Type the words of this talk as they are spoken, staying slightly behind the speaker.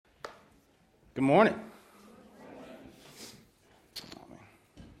Good morning.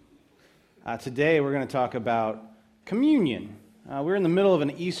 Today we're going to talk about communion. We're in the middle of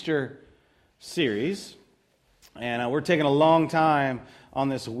an Easter series, and we're taking a long time on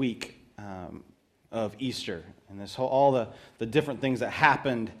this week of Easter and this all the different things that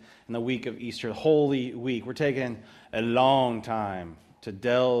happened in the week of Easter, the Holy Week. We're taking a long time to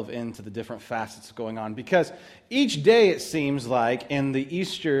delve into the different facets going on because each day, it seems like, in the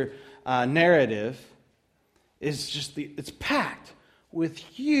Easter narrative is just it's packed with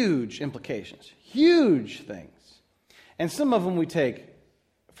huge implications, huge things. And some of them we take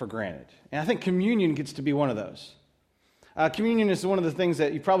for granted. And I think communion gets to be one of those. Communion is one of the things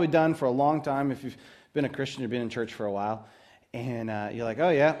that you've probably done for a long time if you've been a Christian or been in church for a while. And you're like, oh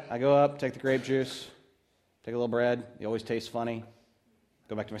yeah, I go up, take the grape juice, take a little bread. It always tastes funny.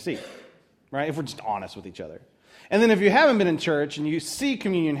 Go back to my seat. Right? If we're just honest with each other. And then if you haven't been in church and you see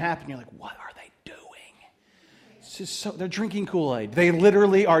communion happen, you're like, what are they doing? It's just they're drinking Kool-Aid. They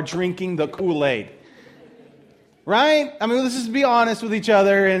literally are drinking the Kool-Aid. Right? I mean, let's just be honest with each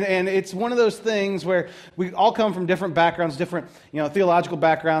other. And it's one of those things where we all come from different backgrounds, different theological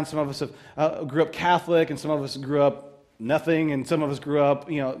backgrounds. Some of us grew up Catholic, and some of us grew up nothing, and some of us grew up,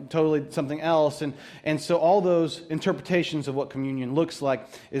 totally something else. And so all those interpretations of what communion looks like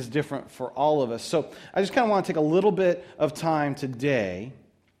is different for all of us. So I just kind of want to take a little bit of time today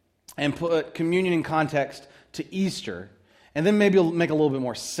and put communion in context to Easter, and then maybe it'll make a little bit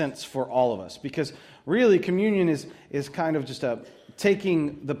more sense for all of us. Because really, communion is kind of just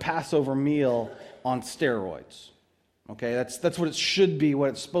taking the Passover meal on steroids. Okay, that's what it should be, what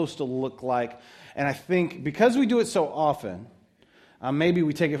it's supposed to look like. And I think because we do it so often, maybe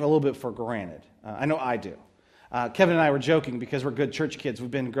we take it a little bit for granted. I know I do. Kevin and I were joking because we're good church kids.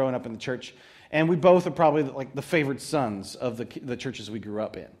 We've been growing up in the church, and we both are probably like the favored sons of the churches we grew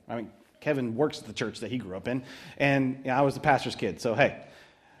up in. I mean, Kevin works at the church that he grew up in, and I was the pastor's kid, so hey.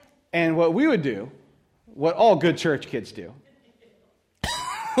 And what we would do, what all good church kids do,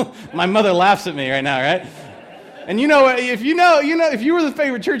 my mother laughs at me right now, right? And if you were the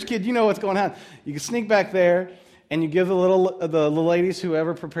favorite church kid, you know what's going on. You can sneak back there, and you give the little ladies,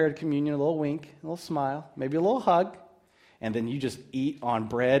 whoever prepared communion, a little wink, a little smile, maybe a little hug, and then you just eat on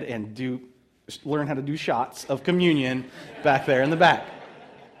bread and learn how to do shots of communion back there in the back.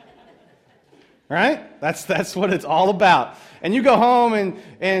 Right? That's what it's all about. And you go home,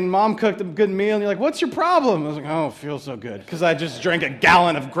 and mom cooked a good meal, and you're like, what's your problem? I was like, oh, it feels so good, because I just drank a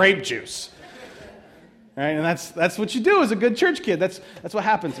gallon of grape juice. Right? And that's what you do as a good church kid. That's what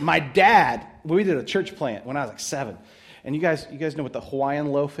happens. My dad, we did a church plant when I was like 7. And you guys know what the Hawaiian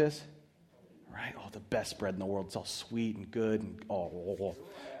loaf is? Right? Oh, the best bread in the world. It's all sweet and good. And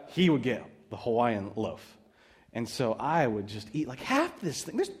he would get the Hawaiian loaf. And so I would just eat like half this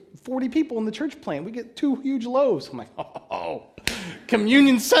thing. There's 40 people in the church plant. We get 2 huge loaves. I'm like, oh,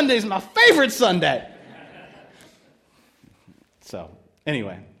 Communion Sunday is my favorite Sunday. So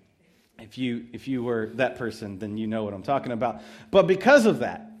anyway, if you were that person, then you know what I'm talking about. But because of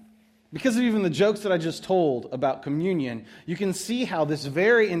that, because of even the jokes that I just told about communion, you can see how this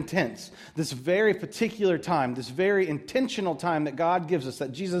very intense, this very particular time, this very intentional time that God gives us,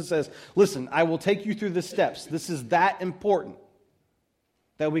 that Jesus says, listen, I will take you through the steps. This is that important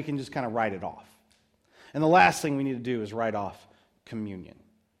that we can just kind of write it off. And the last thing we need to do is write off communion.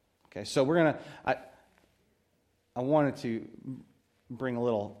 Okay, so I wanted to bring a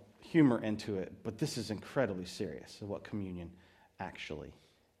little humor into it, but this is incredibly serious of what communion actually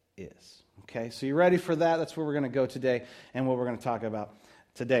is. Okay, so you ready for that? That's where we're going to go today and what we're going to talk about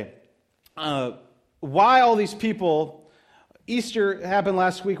today. Why all these people? Easter happened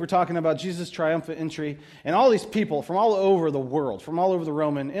last week. We're talking about Jesus' triumphant entry, and all these people from all over the world, from all over the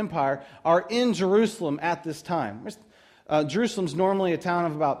Roman Empire, are in Jerusalem at this time. Jerusalem's normally a town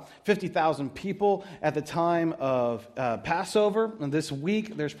of about 50,000 people at the time of Passover. And this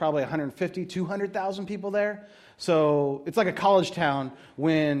week, there's probably 150, 200,000 people there. So it's like a college town.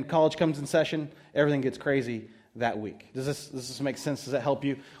 When college comes in session, everything gets crazy that week. Does this make sense? Does that help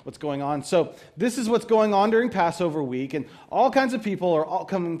you? What's going on? So this is what's going on during Passover week, and all kinds of people are all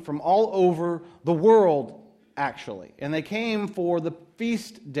coming from all over the world, actually. And they came for the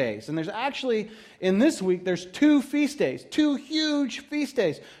feast days. And there's actually, in this week, there's 2 feast days, 2 huge feast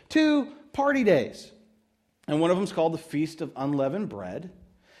days, 2 party days. And one of them is called the Feast of Unleavened Bread,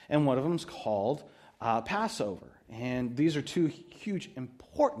 and one of them is called Passover. And these are 2 huge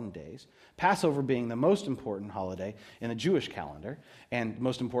important days, Passover being the most important holiday in the Jewish calendar and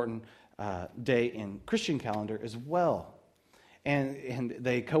most important day in Christian calendar as well. And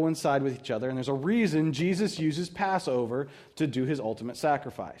they coincide with each other, and there's a reason Jesus uses Passover to do his ultimate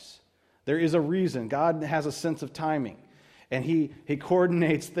sacrifice. There is a reason. God has a sense of timing. And he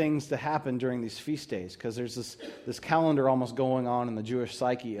coordinates things to happen during these feast days because there's this calendar almost going on in the Jewish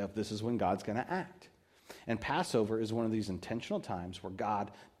psyche of this is when God's going to act. And Passover is one of these intentional times where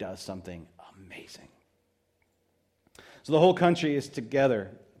God does something amazing. So the whole country is together.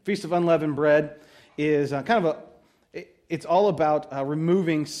 Feast of Unleavened Bread is it's all about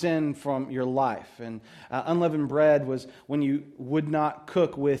removing sin from your life. And unleavened bread was when you would not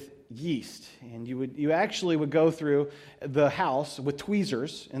cook with yeast. And you actually would go through the house with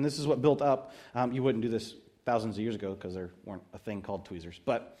tweezers, and this is what built up. You wouldn't do this thousands of years ago because there weren't a thing called tweezers.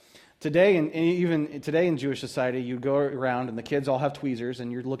 But today, and even today in Jewish society, you go around and the kids all have tweezers,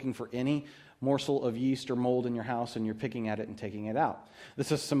 and you're looking for any morsel of yeast or mold in your house, and you're picking at it and taking it out.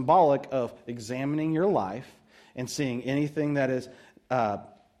 This is symbolic of examining your life and seeing anything that is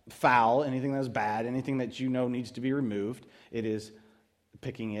foul, anything that is bad, anything that you know needs to be removed. It is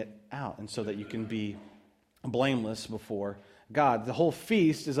picking it out, and so that you can be blameless before God. The whole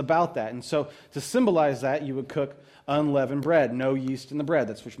feast is about that. And so to symbolize that, you would cook unleavened bread, no yeast in the bread.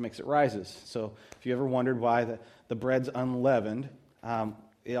 That's what makes it rises. So if you ever wondered why the bread's unleavened,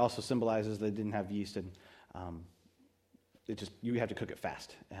 it also symbolizes they didn't have yeast, and you have to cook it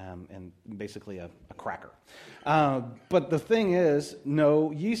fast, and basically a cracker. But the thing is,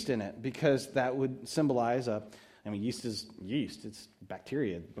 no yeast in it, because that would symbolize yeast is yeast. It's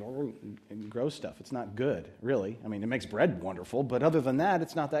bacteria, gross stuff. It's not good, really. I mean, it makes bread wonderful, but other than that,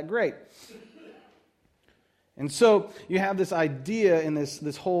 it's not that great. And so you have this idea in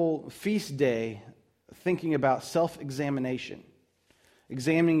this whole feast day, thinking about self-examination,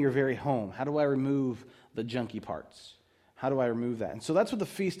 examining your very home. How do I remove the junky parts? How do I remove that? And so that's what the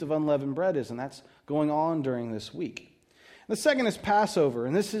Feast of Unleavened Bread is, and that's going on during this week. The second is Passover,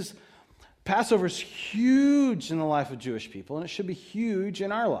 and Passover is huge in the life of Jewish people, and it should be huge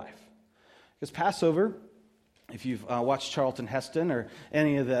in our life. Because Passover, if you've watched Charlton Heston or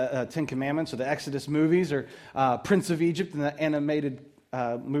any of the Ten Commandments or the Exodus movies or Prince of Egypt, and the animated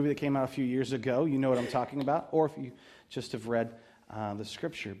movie that came out a few years ago, you know what I'm talking about, or if you just have read the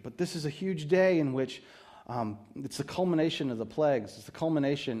scripture. But this is a huge day in which it's the culmination of the plagues. It's the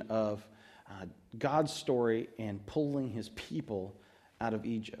culmination of God's story in pulling his people out of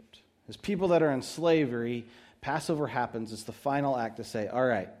Egypt. His people that are in slavery, Passover happens. It's the final act to say, all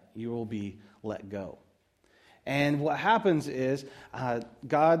right, you will be let go. And what happens is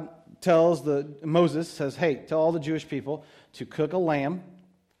God tells Moses says, hey, tell all the Jewish people to cook a lamb,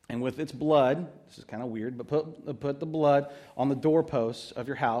 and with its blood, this is kind of weird, but put the blood on the doorposts of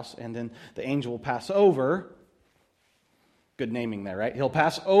your house, and then the angel will pass over. Good naming there, right? He'll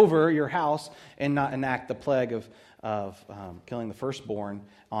pass over your house and not enact the plague of killing the firstborn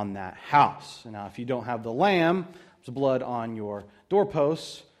on that house. Now, if you don't have the lamb's blood on your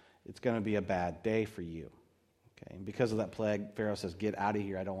doorposts, it's going to be a bad day for you. Okay, and because of that plague, Pharaoh says, get out of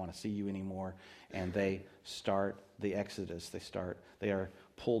here, I don't want to see you anymore. And they start the Exodus. They are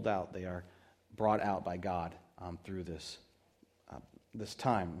pulled out. They are brought out by God through this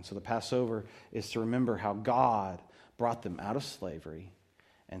time. And so the Passover is to remember how God brought them out of slavery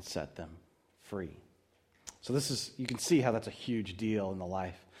and set them free. So you can see how that's a huge deal in the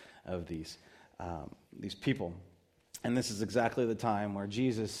life of these people. And this is exactly the time where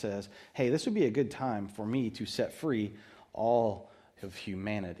Jesus says, hey, this would be a good time for me to set free all of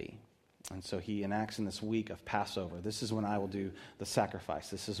humanity. And so he enacts in this week of Passover. This is when I will do the sacrifice.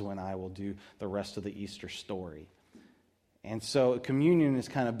 This is when I will do the rest of the Easter story. And so communion is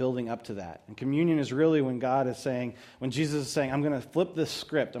kind of building up to that. And communion is really when Jesus is saying, I'm going to flip this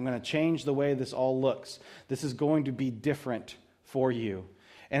script. I'm going to change the way this all looks. This is going to be different for you.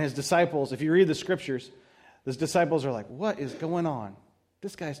 And his disciples, if you read the scriptures, his disciples are like, what is going on?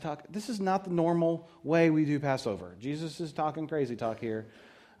 This guy's talking. This is not the normal way we do Passover. Jesus is talking crazy talk here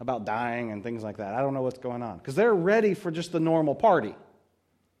about dying and things like that. I don't know what's going on. Because they're ready for just the normal party.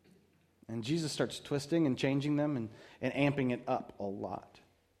 And Jesus starts twisting and changing them and amping it up a lot.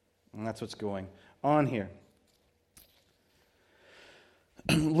 And that's what's going on here.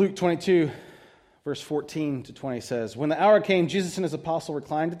 Luke 22, verse 14 to 20 says, when the hour came, Jesus and his apostle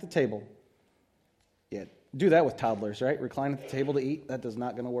reclined at the table. Yeah, do that with toddlers, right? Recline at the table to eat. That is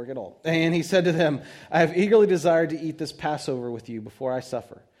not going to work at all. And he said to them, I have eagerly desired to eat this Passover with you before I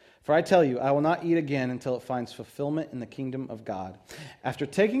suffer. For I tell you, I will not eat again until it finds fulfillment in the kingdom of God. After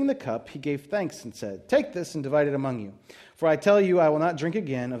taking the cup, he gave thanks and said, take this and divide it among you. For I tell you, I will not drink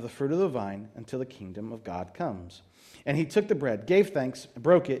again of the fruit of the vine until the kingdom of God comes. And he took the bread, gave thanks,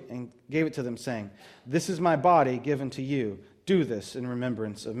 broke it, and gave it to them, saying, this is my body given to you. Do this in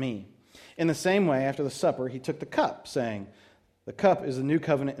remembrance of me. In the same way, after the supper, he took the cup, saying, The cup is the new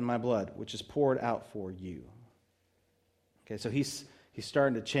covenant in my blood, which is poured out for you. Okay, so he's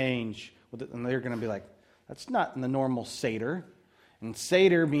starting to change, and they're going to be like, that's not in the normal Seder. And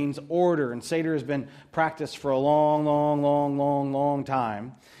Seder means order, and Seder has been practiced for a long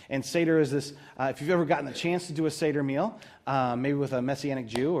time. And Seder is this, if you've ever gotten the chance to do a Seder meal, maybe with a Messianic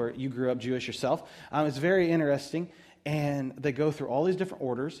Jew, or you grew up Jewish yourself, it's very interesting. And they go through all these different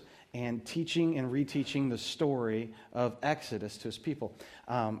orders and teaching and reteaching the story of Exodus to his people.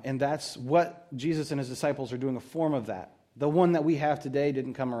 And that's what Jesus and his disciples are doing, a form of that. The one that we have today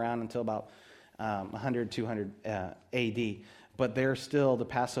didn't come around until about 100, 200 AD. But the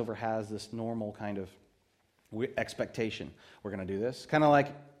Passover has this normal kind of expectation. We're going to do this. Kind of like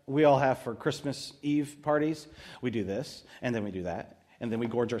we all have for Christmas Eve parties. We do this, and then we do that. And then we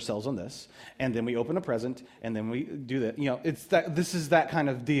gorge ourselves on this, and then we open a present, and then we do that. It's that. This is that kind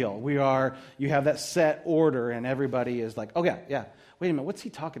of deal. You have that set order, and everybody is like, oh yeah. Wait a minute, what's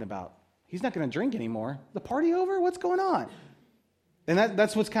he talking about? He's not going to drink anymore. The party over? What's going on? And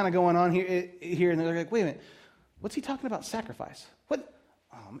that's what's kind of going on here. And they're like, wait a minute, what's he talking about? Sacrifice? What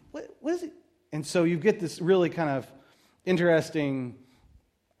is it? And so you get this really kind of interesting.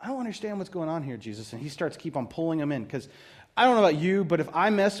 I don't understand what's going on here, Jesus. And he starts keep on pulling them in because. I don't know about you, but if I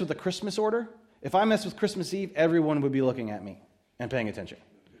messed with the Christmas order, if I messed with Christmas Eve, everyone would be looking at me and paying attention.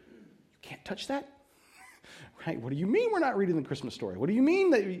 You can't touch that? Right? What do you mean we're not reading the Christmas story? What do you mean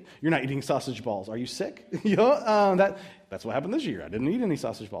that you're not eating sausage balls? Are you sick? That's what happened this year. I didn't eat any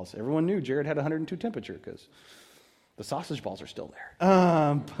sausage balls. Everyone knew Jared had 102 temperature because the sausage balls are still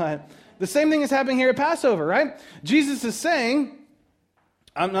there. But the same thing is happening here at Passover, right? Jesus is saying,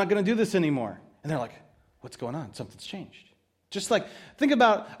 I'm not going to do this anymore. And they're like, what's going on? Something's changed. Just like, think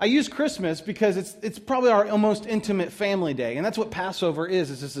about, I use Christmas because it's probably our most intimate family day. And that's what Passover is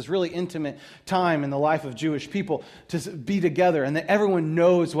just this really intimate time in the life of Jewish people to be together. And that everyone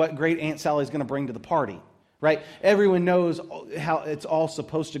knows what great Aunt Sally's going to bring to the party, right? Everyone knows how it's all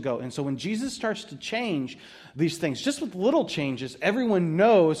supposed to go. And so when Jesus starts to change these things, just with little changes, everyone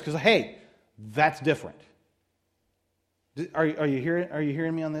knows because, hey, that's different. Are you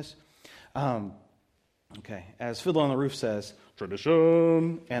hearing me on this? Okay, as Fiddler on the Roof says,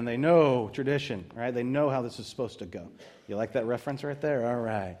 tradition, and they know tradition, right? They know how this is supposed to go. You like that reference right there? All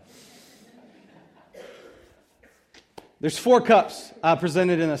right. There's 4 cups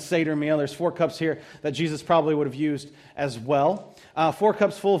presented in a Seder meal. There's 4 cups here that Jesus probably would have used as well. 4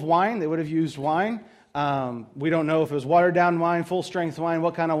 cups full of wine. They would have used wine. We don't know if it was watered-down wine, full-strength wine,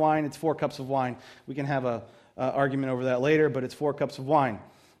 what kind of wine. It's 4 cups of wine. We can have a argument over that later, but it's 4 cups of wine.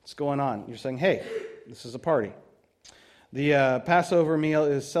 What's going on? You're saying, hey, this is a party. The Passover meal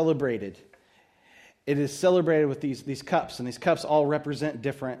is celebrated. It is celebrated with these cups, and these cups all represent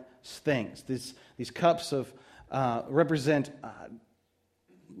different things. These cups represent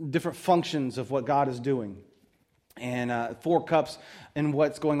different functions of what God is doing. And 4 cups in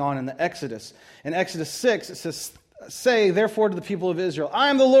what's going on in the Exodus. In Exodus 6, it says, say, therefore, to the people of Israel,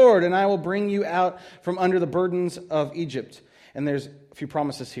 I am the Lord, and I will bring you out from under the burdens of Egypt. And there's a few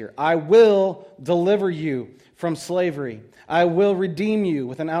promises here. I will deliver you from slavery. I will redeem you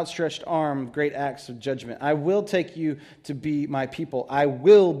with an outstretched arm, great acts of judgment. I will take you to be my people. I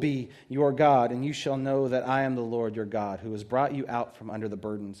will be your God, and you shall know that I am the Lord your God, who has brought you out from under the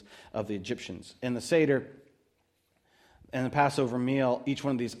burdens of the Egyptians. In the Seder and the Passover meal, each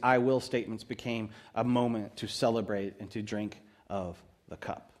one of these I will statements became a moment to celebrate and to drink of the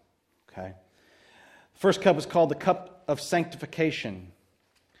cup. Okay? First cup is called the cup of sanctification.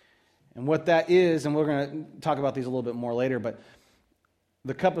 And what that is, and we're going to talk about these a little bit more later, but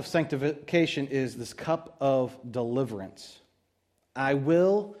the cup of sanctification is this cup of deliverance. I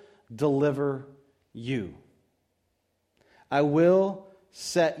will deliver you. I will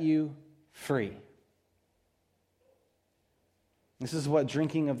set you free. This is what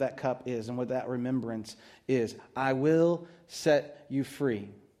drinking of that cup is and what that remembrance is. I will set you free.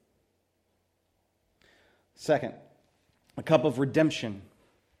 Second, a cup of redemption,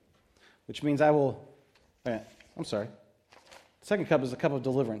 which means Second cup is a cup of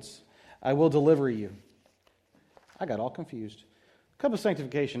deliverance. I will deliver you. I got all confused. Cup of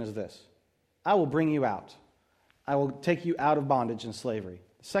sanctification is this. I will bring you out. I will take you out of bondage and slavery.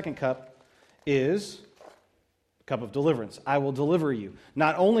 The second cup is a cup of deliverance. I will deliver you.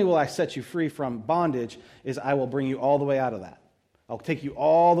 Not only will I set you free from bondage, is I will bring you all the way out of that. I'll take you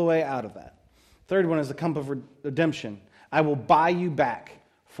all the way out of that. Third one is the cup of redemption. I will buy you back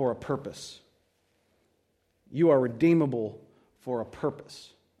for a purpose. You are redeemable for a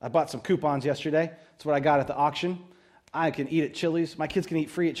purpose. I bought some coupons yesterday. That's what I got at the auction. I can eat at Chili's. My kids can eat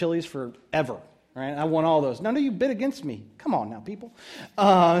free at Chili's forever. Right? I want all those. None of you bid against me. Come on now, people.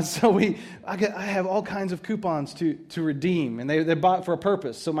 So I have all kinds of coupons to redeem, and they're bought for a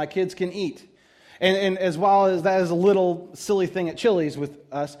purpose, so my kids can eat. And as well as that is a little silly thing at Chili's with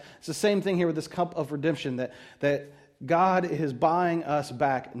us, it's the same thing here with this cup of redemption, that God is buying us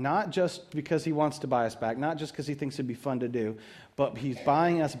back, not just because he wants to buy us back, not just because he thinks it'd be fun to do, but he's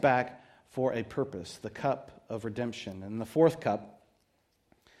buying us back for a purpose, the cup of redemption. And the fourth cup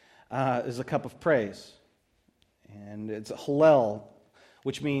is a cup of praise. And it's Hallel,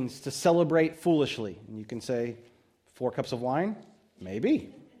 which means to celebrate foolishly. And you can say, 4 cups of wine?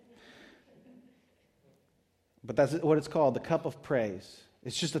 Maybe. But that's what it's called, the cup of praise.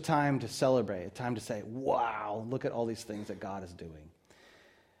 It's just a time to celebrate, a time to say, wow, look at all these things that God is doing.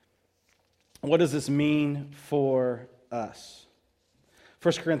 What does this mean for us?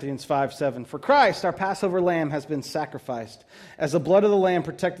 1 Corinthians 5:7, for Christ, our Passover lamb, has been sacrificed. As the blood of the lamb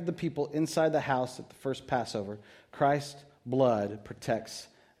protected the people inside the house at the first Passover, Christ's blood protects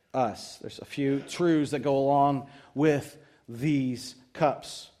us. There's a few truths that go along with these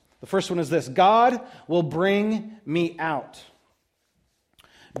cups. The first one is this: God will bring me out.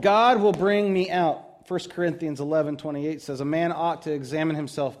 God will bring me out. 1 Corinthians 11:28 says, a man ought to examine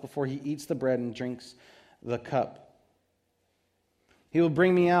himself before he eats the bread and drinks the cup. He will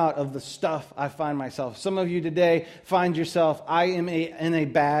bring me out of the stuff I find myself. Some of you today find yourself, I am in a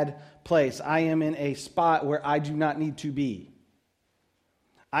bad place. I am in a spot where I do not need to be.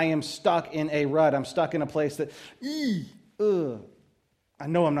 I am stuck in a rut. I'm stuck in a place that, I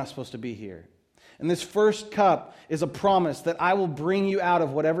know I'm not supposed to be here. And this first cup is a promise that I will bring you out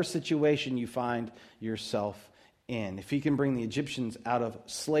of whatever situation you find yourself in. If he can bring the Egyptians out of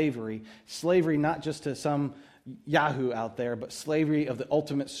slavery not just to some Yahoo out there, but slavery of the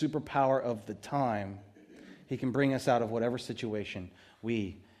ultimate superpower of the time, he can bring us out of whatever situation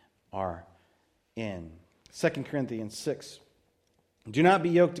we are in. 2 Corinthians 6. Do not be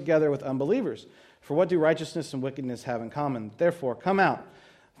yoked together with unbelievers. For what do righteousness and wickedness have in common? Therefore, come out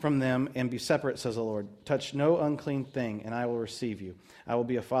from them and be separate, says the Lord. Touch no unclean thing, and I will receive you. I will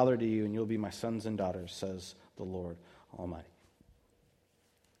be a father to you, and you'll be my sons and daughters, says the Lord Almighty.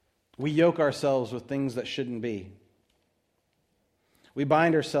 We yoke ourselves with things that shouldn't be. We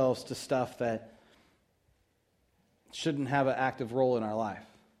bind ourselves to stuff that shouldn't have an active role in our life.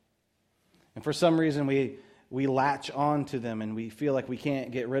 And for some reason, we latch on to them, and we feel like we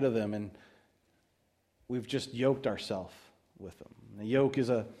can't get rid of them, and we've just yoked ourselves with them. The yoke is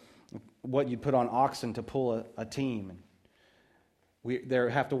what you put on oxen to pull a team.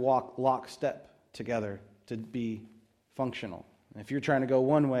 They have to walk lockstep together to be functional. And if you're trying to go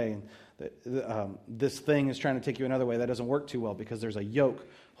one way and this thing is trying to take you another way, that doesn't work too well because there's a yoke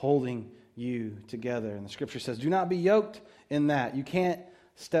holding you together. And the scripture says, do not be yoked in that. You can't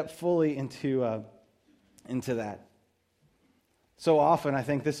step fully into that. So often, I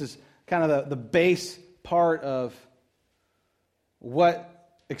think this is kind of the base part of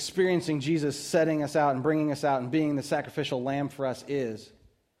what experiencing Jesus setting us out and bringing us out and being the sacrificial lamb for us is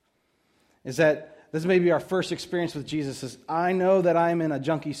that this may be our first experience with Jesus. Is I know that I'm in a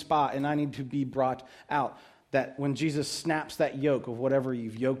junky spot and I need to be brought out. That when Jesus snaps that yoke of whatever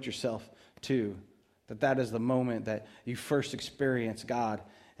you've yoked yourself to, that is the moment that you first experience God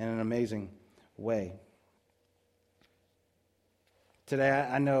in an amazing way. Today,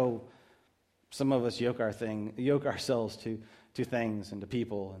 I know some of us yoke ourselves to things and to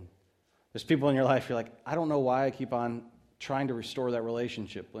people. And there's people in your life, you're like, I don't know why I keep on trying to restore that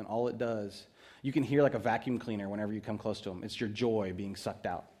relationship when all it does, you can hear like a vacuum cleaner whenever you come close to them. It's your joy being sucked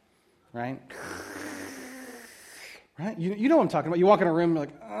out, right? Right? You know what I'm talking about. You walk in a room, you're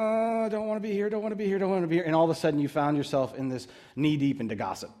like, oh, I don't want to be here, don't want to be here, don't want to be here. And all of a sudden you found yourself in this knee-deep into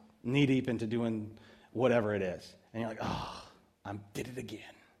gossip, knee-deep into doing whatever it is. And you're like, oh, I did it again.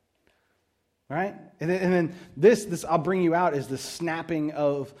 Right? And then this I'll bring you out is the snapping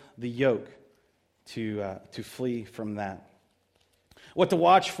of the yoke to flee from that. What to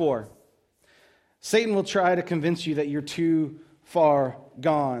watch for. Satan will try to convince you that you're too far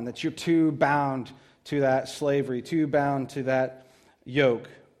gone, that you're too bound to that slavery, too bound to that yoke,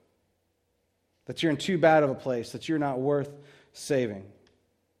 that you're in too bad of a place, that you're not worth saving.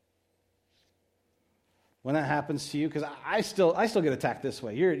 When that happens to you, because I still get attacked this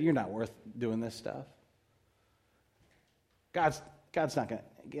way. You're not worth doing this stuff. God's not going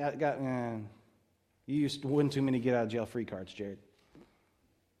to. God, you used to win too many get out of jail free cards, Jared.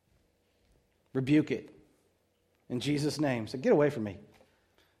 Rebuke it. In Jesus' name. So get away from me. In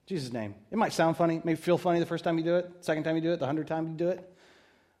Jesus' name. It might sound funny. It may feel funny the first time you do it, second time you do it, the 100th time you do it.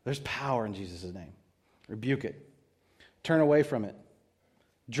 There's power in Jesus' name. Rebuke it. Turn away from it.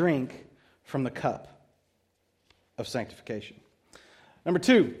 Drink from the cup of sanctification. Number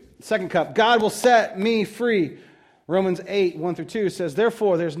 2, second cup, God will set me free. Romans 8, 1-2 says,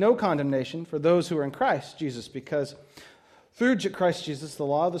 therefore, there's no condemnation for those who are in Christ Jesus, because through Christ Jesus, the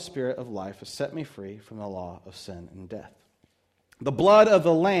law of the Spirit of life has set me free from the law of sin and death. The blood of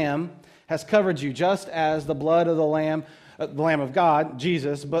the Lamb has covered you, just as the blood of the Lamb of God,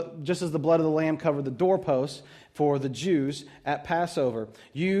 Jesus, but just as the blood of the Lamb covered the doorposts for the Jews at Passover.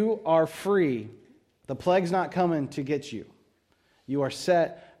 You are free. The plague's not coming to get you. You are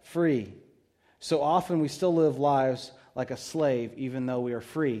set free. So often we still live lives like a slave, even though we are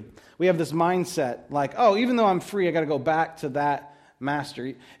free. We have this mindset like, oh, even though I'm free, I got to go back to that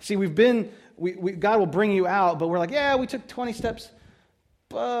master. See, God will bring you out, but we're like, yeah, we took 20 steps,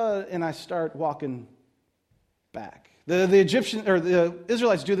 and I start walking back. The Egyptians or the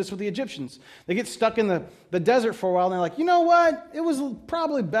Israelites do this with the Egyptians. They get stuck in the desert for a while, and they're like, you know what? It was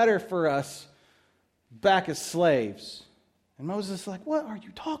probably better for us back as slaves. And Moses is like, what are you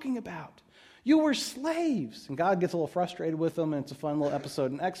talking about? You were slaves. And God gets a little frustrated with them, and it's a fun little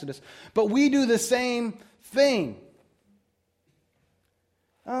episode in Exodus. But we do the same thing.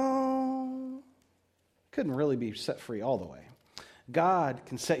 Oh, couldn't really be set free all the way. God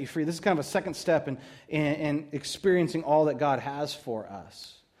can set you free. This is kind of a second step in experiencing all that God has for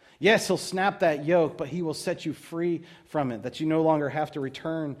us. Yes, He'll snap that yoke, but He will set you free from it, that you no longer have to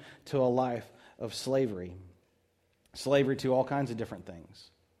return to a life of slavery. Slavery to all kinds of different things.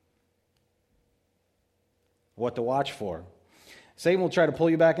 What to watch for. Satan will try to pull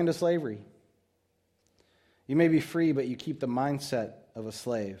you back into slavery. You may be free, but you keep the mindset of a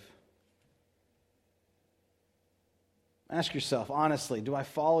slave. Ask yourself, honestly, do I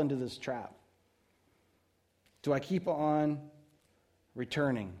fall into this trap? Do I keep on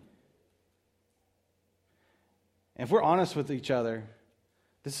returning? And if we're honest with each other,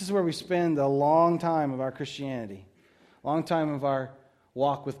 this is where we spend a long time of our Christianity, long time of our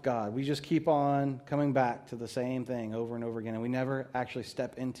walk with God. We just keep on coming back to the same thing over and over again, and we never actually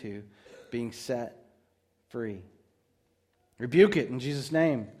step into being set free. Rebuke it in Jesus'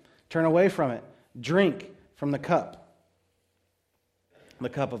 name. Turn away from it. Drink from the cup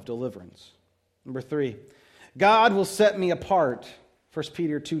of deliverance. Number 3, God will set me apart. 1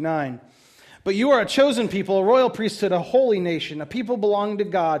 Peter 2:9. But you are a chosen people, a royal priesthood, a holy nation, a people belonging to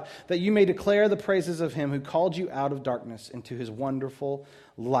God, that you may declare the praises of Him who called you out of darkness into His wonderful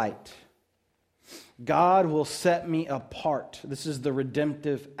light. God will set me apart. This is the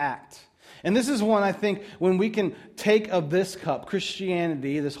redemptive act. And this is one, I think, when we can take of this cup,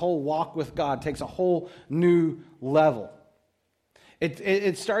 Christianity, this whole walk with God, takes a whole new level.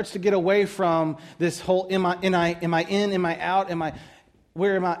 It starts to get away from this whole am I in, am I out,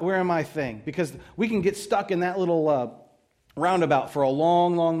 where am I thing? Because we can get stuck in that little roundabout for a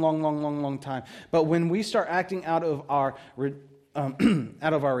long time. But when we start acting out of our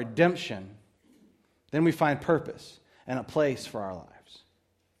redemption, then we find purpose and a place for our lives.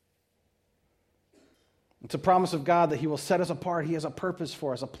 It's a promise of God that He will set us apart. He has a purpose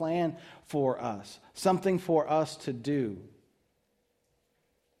for us, a plan for us, something for us to do.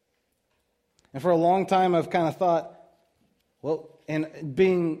 And for a long time, I've kind of thought, well, and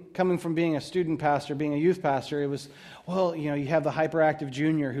coming from being a student pastor, being a youth pastor, it was, well, you have the hyperactive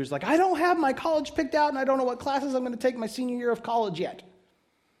junior who's like, I don't have my college picked out, and I don't know what classes I'm going to take my senior year of college yet.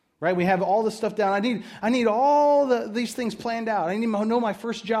 Right? We have all this stuff down. I need all these things planned out. I need to know my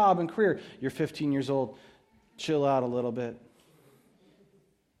first job and career. You're 15 years old. Chill out a little bit.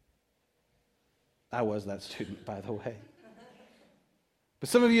 I was that student, by the way. But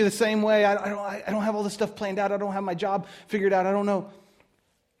some of you are the same way. I don't have all this stuff planned out. I don't have my job figured out. I don't know.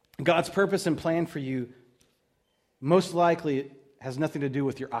 God's purpose and plan for you most likely has nothing to do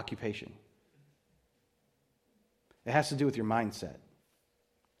with your occupation. It has to do with your mindset.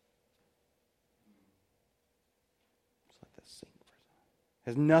 Just let that sink for a second. It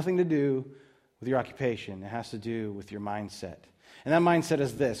has nothing to do with your occupation. It has to do with your mindset. And that mindset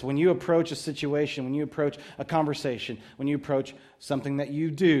is this: when you approach a situation, when you approach a conversation, when you approach something that you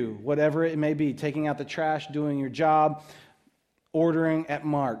do, whatever it may be, taking out the trash, doing your job, ordering at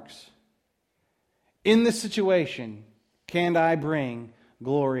Mark's, in this situation, can I bring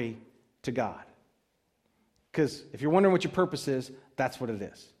glory to God? Because if you're wondering what your purpose is, that's what it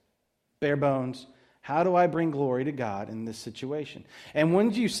is. Bare bones. How do I bring glory to God in this situation? And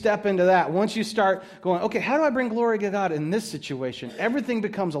once you step into that, once you start going, okay, how do I bring glory to God in this situation? Everything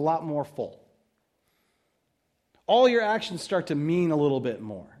becomes a lot more full. All your actions start to mean a little bit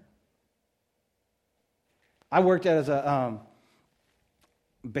more. I worked as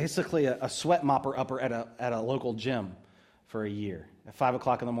basically a sweat mopper upper at a local gym for a year. at 5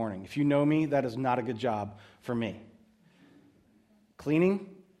 o'clock in the morning. If you know me, that is not a good job for me. Cleaning,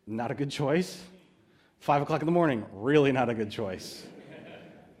 not a good choice. 5 o'clock in the morning, really not a good choice.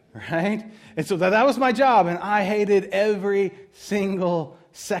 Right? And so that was my job, and I hated every single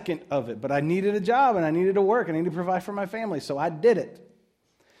second of it. But I needed a job, and I needed to work, and I needed to provide for my family, so I did it.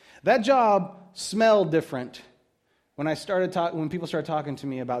 That job smelled different when when people started talking to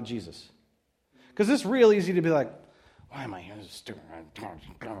me about Jesus. Because it's real easy to be like, why am I here?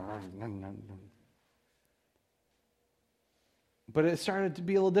 But it started to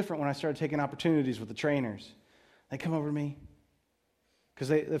be a little different when I started taking opportunities with the trainers. They come over to me.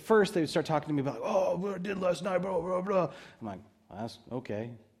 Because at first they would start talking to me about, oh, what I did last night, blah, blah, blah. I'm like, well, that's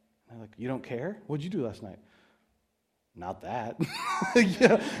okay. They're like, you don't care? What'd you do last night? Not that.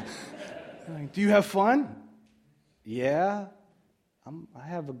 Yeah. Like, do you have fun? Yeah. I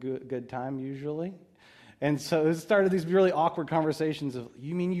have a good time usually. And so it started these really awkward conversations of,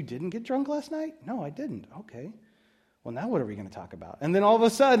 you mean you didn't get drunk last night? No, I didn't. Okay. Well, now what are we going to talk about? And then all of a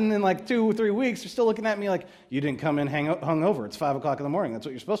sudden, in like 2 or 3 weeks, they're still looking at me like, you didn't come in hungover. It's 5 o'clock in the morning. That's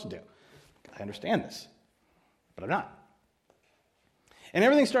what you're supposed to do. I understand this, but I'm not. And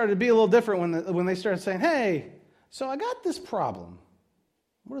everything started to be a little different when they started saying, hey, so I got this problem.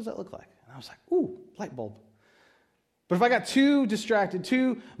 What does that look like? And I was like, ooh, light bulb. But if I got too distracted,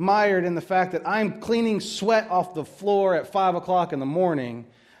 too mired in the fact that I'm cleaning sweat off the floor at 5 o'clock in the morning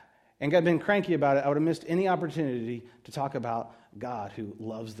and got been cranky about it, I would have missed any opportunity to talk about God who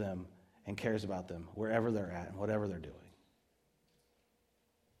loves them and cares about them wherever they're at and whatever they're doing.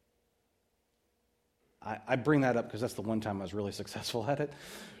 I bring that up because that's the one time I was really successful at it.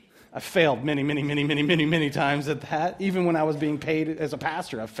 I failed many times at that. Even when I was being paid as a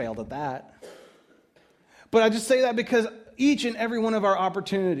pastor, I failed at that. But I just say that because each and every one of our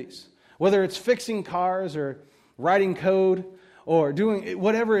opportunities, whether it's fixing cars or writing code or doing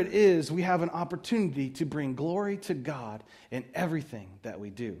whatever it is, we have an opportunity to bring glory to God in everything that we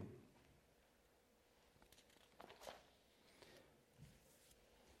do.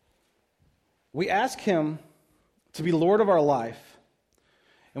 We ask Him to be Lord of our life,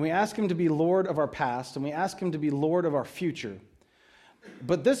 and we ask Him to be Lord of our past, and we ask Him to be Lord of our future.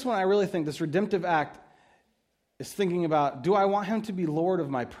 But this one, I really think, this redemptive act is thinking about, do I want Him to be Lord of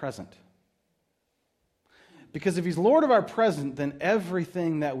my present? Because if He's Lord of our present, then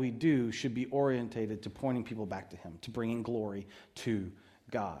everything that we do should be orientated to pointing people back to Him, to bringing glory to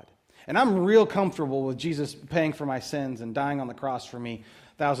God. And I'm real comfortable with Jesus paying for my sins and dying on the cross for me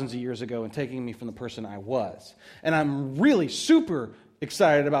thousands of years ago and taking me from the person I was. And I'm really super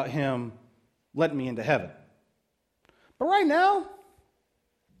excited about Him letting me into heaven. But right now,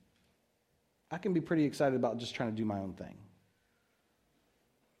 I can be pretty excited about just trying to do my own thing.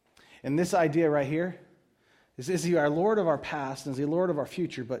 And this idea right here is He our Lord of our past and is He Lord of our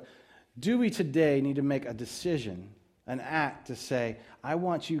future? But do we today need to make a decision, an act to say, I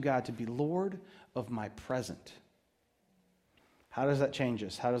want you, God, to be Lord of my present? How does that change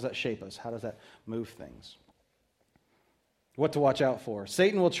us? How does that shape us? How does that move things? What to watch out for.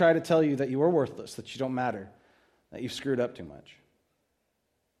 Satan will try to tell you that you are worthless, that you don't matter, that you've screwed up too much.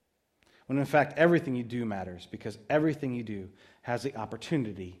 When in fact, everything you do matters because everything you do has the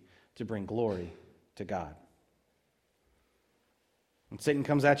opportunity to bring glory to God. When Satan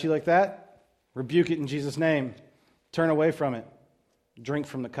comes at you like that, rebuke it in Jesus' name. Turn away from it. Drink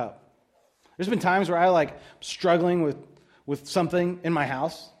from the cup. There's been times where I struggling with something in my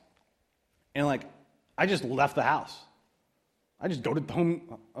house, and I just left the house. I just go to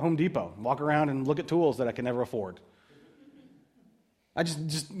Home Depot, walk around and look at tools that I can never afford. I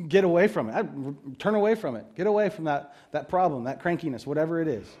just get away from it. I turn away from it. Get away from that problem, that crankiness, whatever it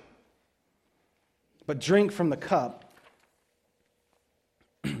is. But drink from the cup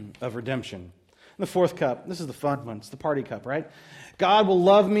of redemption. And the fourth cup, this is the fun one. It's the party cup, right? God will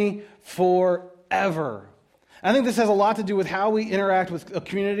love me forever. I think this has a lot to do with how we interact with a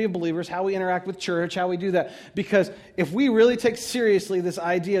community of believers, how we interact with church, how we do that. Because if we really take seriously this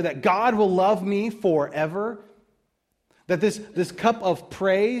idea that God will love me forever, that this cup of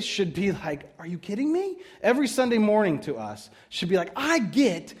praise should be like, are you kidding me? Every Sunday morning to us should be like, I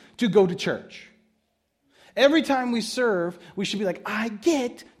get to go to church. Every time we serve, we should be like, I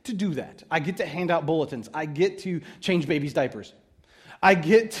get to do that. I get to hand out bulletins. I get to change babies' diapers. I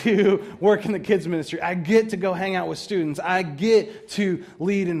get to work in the kids' ministry. I get to go hang out with students. I get to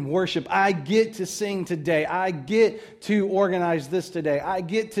lead in worship. I get to sing today. I get to organize this today. I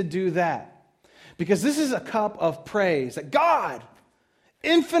get to do that. Because this is a cup of praise that God,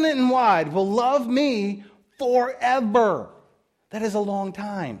 infinite and wide, will love me forever. That is a long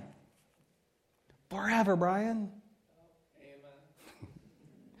time. Forever, Brian.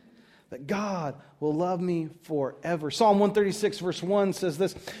 that God will love me forever. Psalm 136 verse 1 says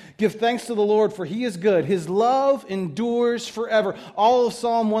this, "Give thanks to the Lord, for he is good. His love endures forever." All of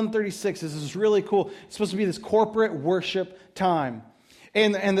Psalm 136 is really cool. It's supposed to be this corporate worship time.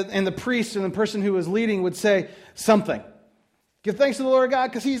 And the priest and the person who was leading would say something. Give thanks to the Lord God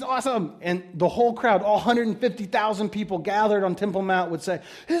because he's awesome. And the whole crowd, all 150,000 people gathered on Temple Mount would say,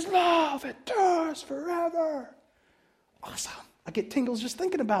 "His love endures forever." Awesome. I get tingles just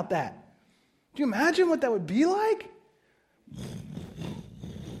thinking about that. Do you imagine what that would be like?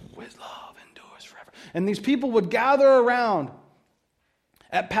 His love endures forever. And these people would gather around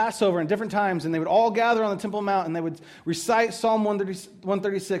at Passover and different times, and they would all gather on the Temple Mount, and they would recite Psalm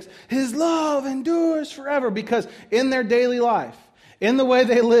 136, "His love endures forever," because in their daily life, in the way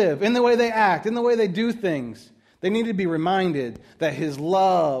they live, in the way they act, in the way they do things, they need to be reminded that His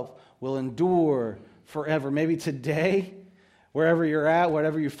love will endure forever. Maybe today, wherever you're at,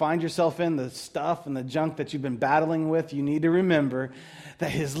 whatever you find yourself in, the stuff and the junk that you've been battling with, you need to remember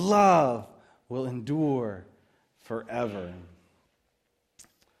that His love will endure forever.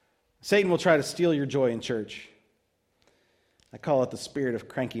 Satan will try to steal your joy in church. I call it the spirit of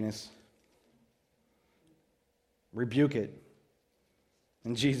crankiness. Rebuke it.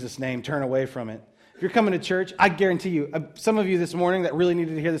 In Jesus' name, turn away from it. If you're coming to church, I guarantee you, some of you this morning that really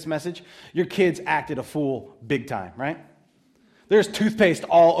needed to hear this message, your kids acted a fool big time, right? There's toothpaste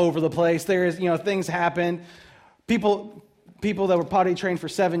all over the place. There's, things happen. People that were potty trained for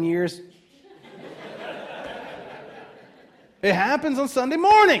 7 years. It happens on Sunday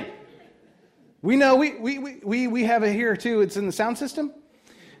morning. We know we have it here too. It's in the sound system.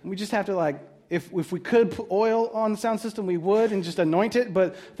 We just have to if we could put oil on the sound system, we would and just anoint it.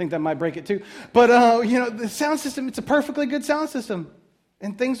 But I think that might break it too. But the sound system, it's a perfectly good sound system.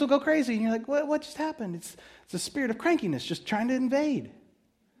 And things will go crazy. And you're like, what just happened? It's the spirit of crankiness just trying to invade.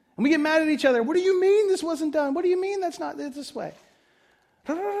 And we get mad at each other. What do you mean this wasn't done? What do you mean that's not this way?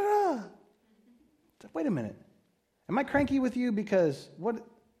 Wait a minute. Am I cranky with you because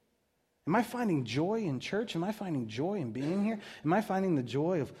am I finding joy in church? Am I finding joy in being here? Am I finding the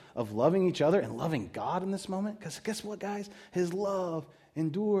joy of loving each other and loving God in this moment? Because guess what, guys? His love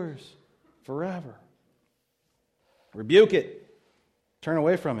endures forever. Rebuke it. Turn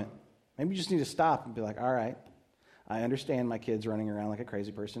away from it. Maybe you just need to stop and be like, all right, I understand my kid's running around like a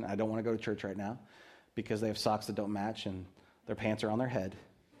crazy person. I don't want to go to church right now because they have socks that don't match and their pants are on their head.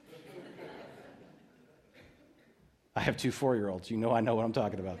 I have 2 4-year-olds. I know what I'm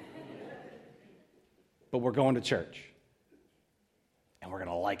talking about. But we're going to church. And we're going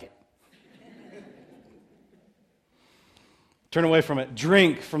to like it. Turn away from it.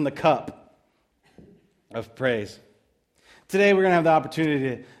 Drink from the cup of praise. Today we're going to have the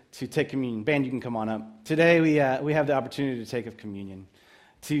opportunity to take communion. Band, you can come on up. Today we have the opportunity to take of communion,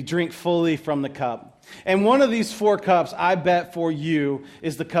 to drink fully from the cup. And one of these 4 cups, I bet for you,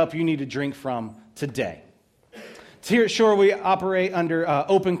 is the cup you need to drink from today. Here at Shore, we operate under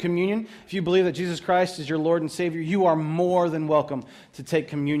open communion. If you believe that Jesus Christ is your Lord and Savior, you are more than welcome to take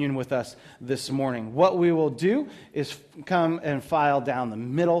communion with us this morning. What we will do is come and file down the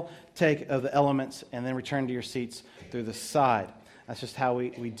middle, take of the elements, and then return to your seats through the side. That's just how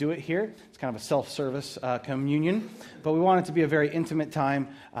we do it here. It's kind of a self-service communion, but we want it to be a very intimate time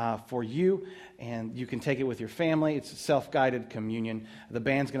for you, and you can take it with your family. It's a self-guided communion. The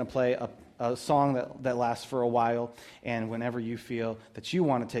band's going to play a song that lasts for a while, and whenever you feel that you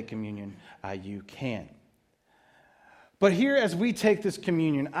want to take communion, you can. But here, as we take this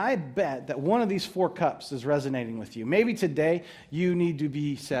communion, I bet that one of these 4 cups is resonating with you. Maybe today you need to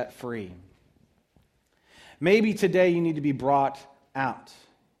be set free. Maybe today you need to be brought out.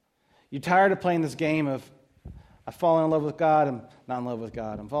 You're tired of playing this game of, I've fallen in love with God, I'm not in love with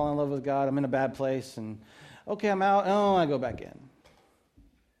God. I'm falling in love with God, I'm in a bad place, and okay, I'm out, I go back in.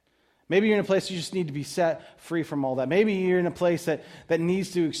 Maybe you're in a place you just need to be set free from all that. Maybe you're in a place that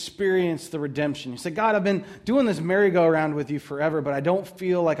needs to experience the redemption. You say, God, I've been doing this merry-go-round with you forever, but I don't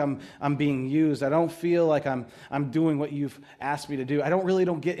feel like I'm being used. I don't feel like I'm doing what you've asked me to do. I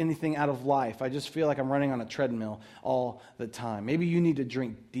don't get anything out of life. I just feel like I'm running on a treadmill all the time. Maybe you need to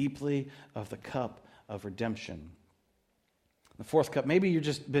drink deeply of the cup of redemption. The 4th cup, maybe you've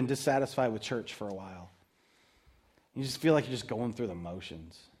just been dissatisfied with church for a while. You just feel like you're just going through the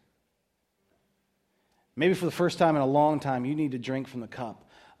motions. Maybe for the first time in a long time, you need to drink from the cup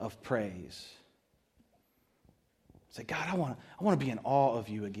of praise. Say, God, I want to be in awe of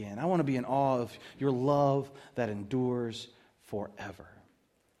you again. I want to be in awe of your love that endures forever.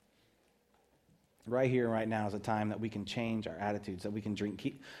 Right here, right now is a time that we can change our attitudes, that we can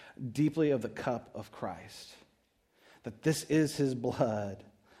drink deeply of the cup of Christ. That this is his blood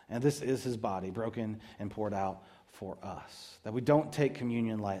And this is his body, broken and poured out for us. That we don't take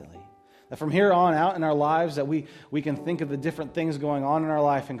communion lightly. That from here on out in our lives, that we can think of the different things going on in our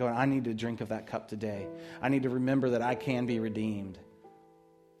life and go, I need to drink of that cup today. I need to remember that I can be redeemed.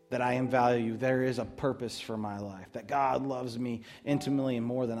 That I am valued. There is a purpose for my life. That God loves me intimately and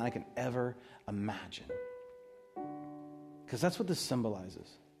more than I can ever imagine. Because that's what this symbolizes.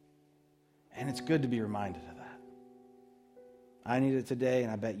 And it's good to be reminded of that. I need it today,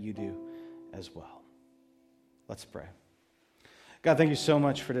 and I bet you do as well. Let's pray. God, thank you so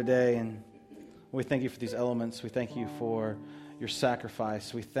much for today, and we thank you for these elements. We thank you for your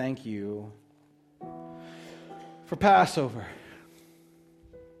sacrifice. We thank you for Passover.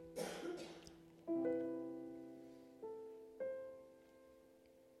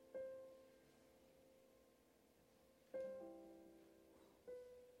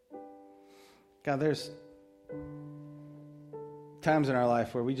 God, there's times in our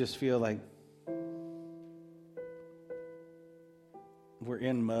life where we just feel like we're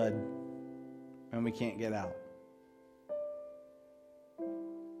in mud and we can't get out.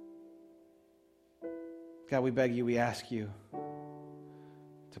 God, we beg you, we ask you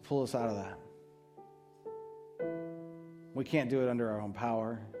to pull us out of that. We can't do it under our own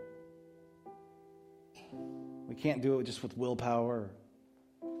power. We can't do it just with willpower,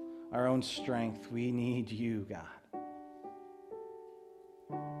 our own strength. We need you, God.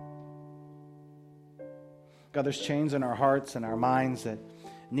 God, there's chains in our hearts and our minds that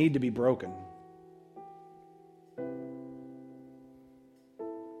need to be broken.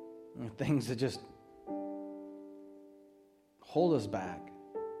 And things that just hold us back.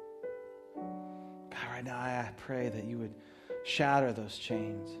 God, right now I pray that you would shatter those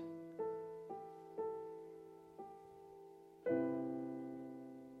chains.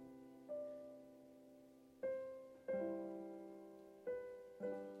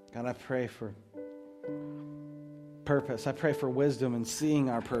 God, I pray for purpose. I pray for wisdom in seeing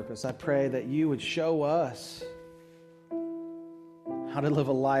our purpose. I pray that you would show us how to live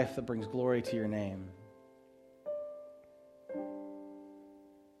a life that brings glory to your name.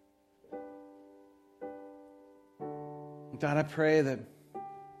 God, I pray that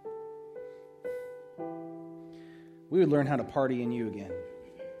we would learn how to party in you again.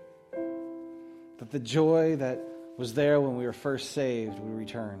 That the joy that was there when we were first saved would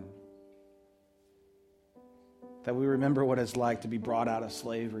return. That we remember what it's like to be brought out of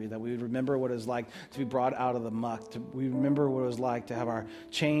slavery. That we would remember what it's like to be brought out of the muck. We remember what it was like to have our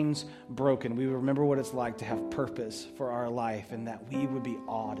chains broken. We would remember what it's like to have purpose for our life, and that we would be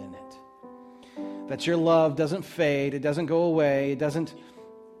awed in it. That your love doesn't fade. It doesn't go away. It doesn't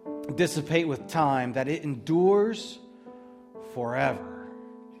dissipate with time. That it endures forever.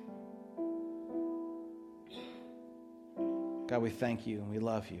 God, we thank you and we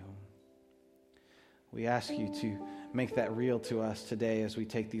love you. We ask you to make that real to us today as we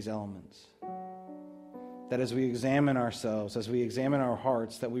take these elements. That as we examine ourselves, as we examine our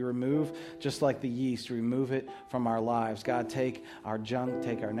hearts, that we remove, just like the yeast, remove it from our lives. God, take our junk,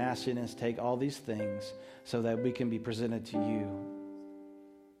 take our nastiness, take all these things so that we can be presented to you.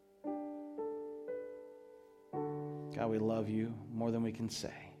 God, we love you more than we can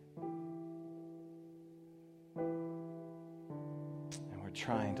say. And we're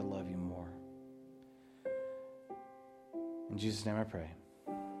trying to love you more. In Jesus' name I pray.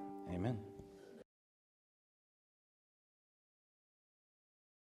 Amen.